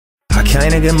I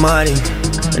came to get money,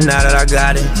 and now that I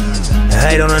got it, I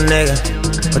hate on a nigga,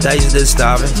 but they just did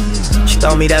stop it. She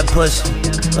told me that pussy,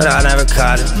 but I never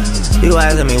caught it. You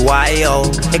asking me why, yo,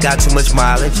 it got too much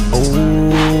mileage.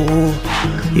 Ooh,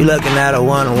 you looking at a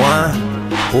one-on-one.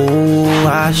 Ooh,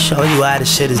 I'll show you how this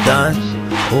shit is done.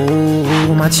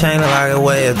 Ooh, my chain look like it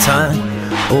weigh a ton.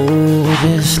 Ooh,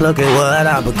 just look at what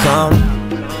I become.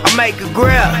 I make a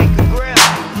grill.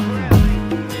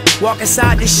 Walk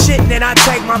inside this shit and then I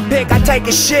take my pick. I take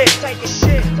a shit.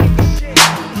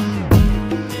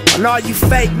 On all you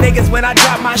fake niggas, when I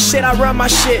drop my shit, I run my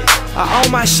shit. I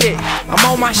own my shit. I'm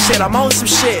on my shit. I'm on some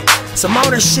shit. Some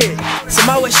owner shit. Some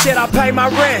other shit. I pay my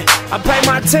rent. I pay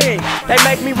my team. They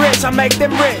make me rich. I make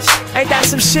them rich. Ain't that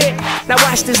some shit? Now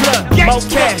watch this look. More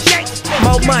cash.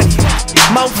 More money.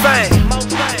 More fame.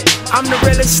 I'm the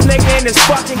realest nigga in this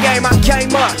fucking game. I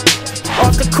came up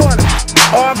off the corner.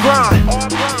 All grind.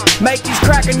 Make these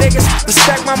cracker niggas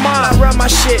respect my mind. I run my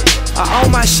shit. I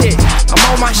own my shit. I'm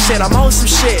on my shit. I'm on some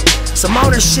shit. Some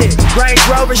owner shit. Range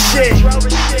Rover shit.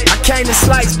 I came to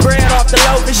slice bread off the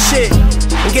loaf of shit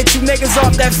and get you niggas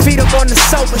off that feet up on the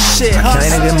sofa shit. I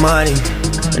came to get money,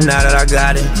 and now that I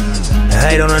got it, I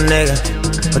hate on a nigga,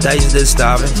 but they just did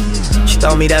stop it. She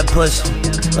told me that pussy,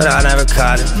 but I never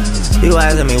caught it. You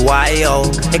asking me why, yo,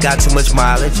 it got too much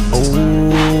mileage.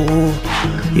 Ooh,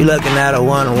 you looking at a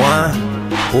one-on-one.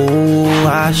 Ooh,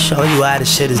 I'll show you how this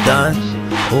shit is done.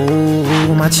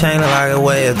 Ooh, my chain look like it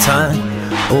weigh a ton.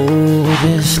 Ooh,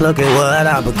 just look at what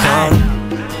I become.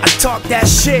 I talk that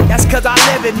shit, that's cause I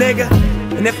live it, nigga.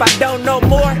 And if I don't know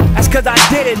more, that's cause I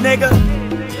did it, nigga.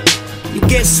 You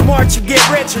get smart, you get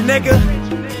richer, nigga.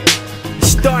 You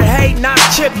start hating, I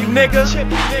chip you, nigga.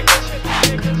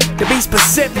 To be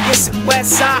specific, it's the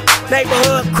West Side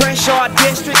neighborhood, Crenshaw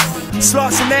district.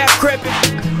 Slauson there, crippin'.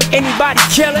 Anybody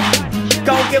killin'?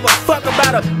 Don't give a fuck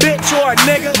about a bitch or a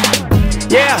nigga.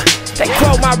 Yeah, they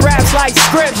quote my raps like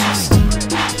scriptures.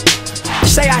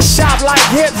 Say I shop like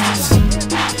hipsters.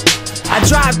 I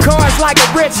drive cars like a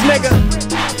rich nigga.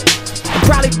 And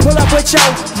probably pull up with your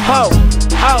ho,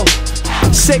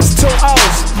 6 2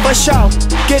 O's, for sure.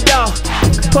 Get dough,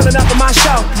 pulling up on my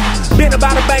show. Been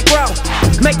about a bankroll,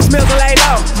 make this meal lay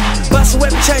low. Bust a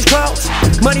whip and change clothes,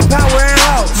 money, power, and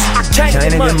hoes. I can't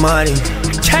get money,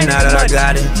 now that I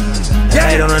got it.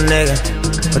 I hate on a nigga,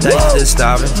 but they just did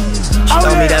stop it. She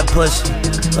told me that pussy,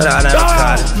 but I never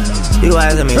caught it. You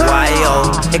asking me why,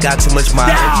 yo, it got too much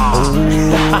mileage.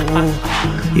 Ooh,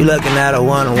 you looking at a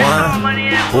one-on-one.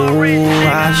 Ooh,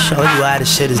 I'll show you how this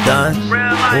shit is done.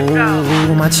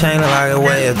 Ooh, my chain look like it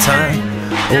weigh a ton.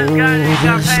 Ooh,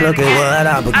 just look at what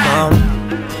I become.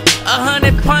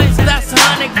 100 pints, that's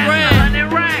 100 grand.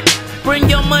 Bring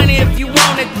your money if you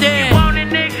want it then.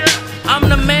 I'm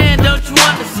the man, don't you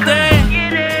understand?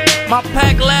 My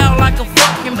pack loud like a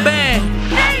fucking band.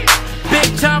 Big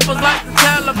choppers like the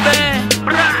Taliban.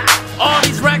 All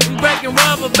these racks and breaking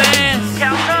rubber bands.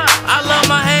 I love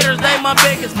my haters, they my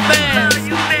biggest fans.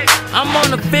 I'm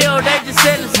on the field, they just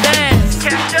in the stands.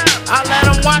 I let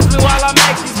them watch me while I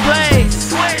make these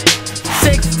plays.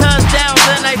 6 touchdowns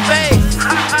in they face.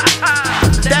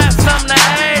 That's something to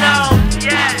hate on.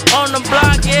 On the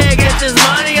block, yeah, get this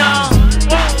money on.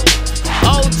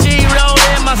 OG roll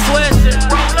in my swisher.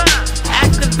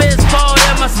 Activist fold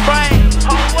in my spray.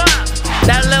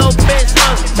 That little bitch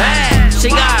looks bad. She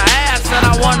got ass and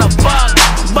I wanna fuck,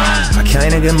 but I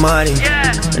came to get money,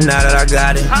 and now that I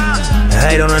got it, I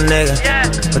hate on a nigga,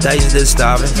 but they just did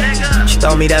stop it. She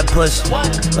told me that pussy,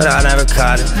 but I never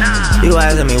caught it. You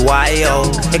asking me why,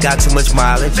 yo, it got too much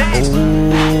mileage.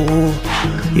 Ooh,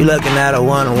 you looking at a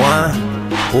one-on-one.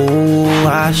 Ooh,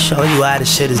 I'll show you how this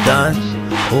shit is done.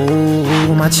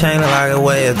 Ooh, my chain look like it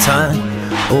weigh a ton.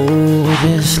 Ooh,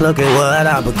 just look at what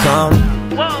I become.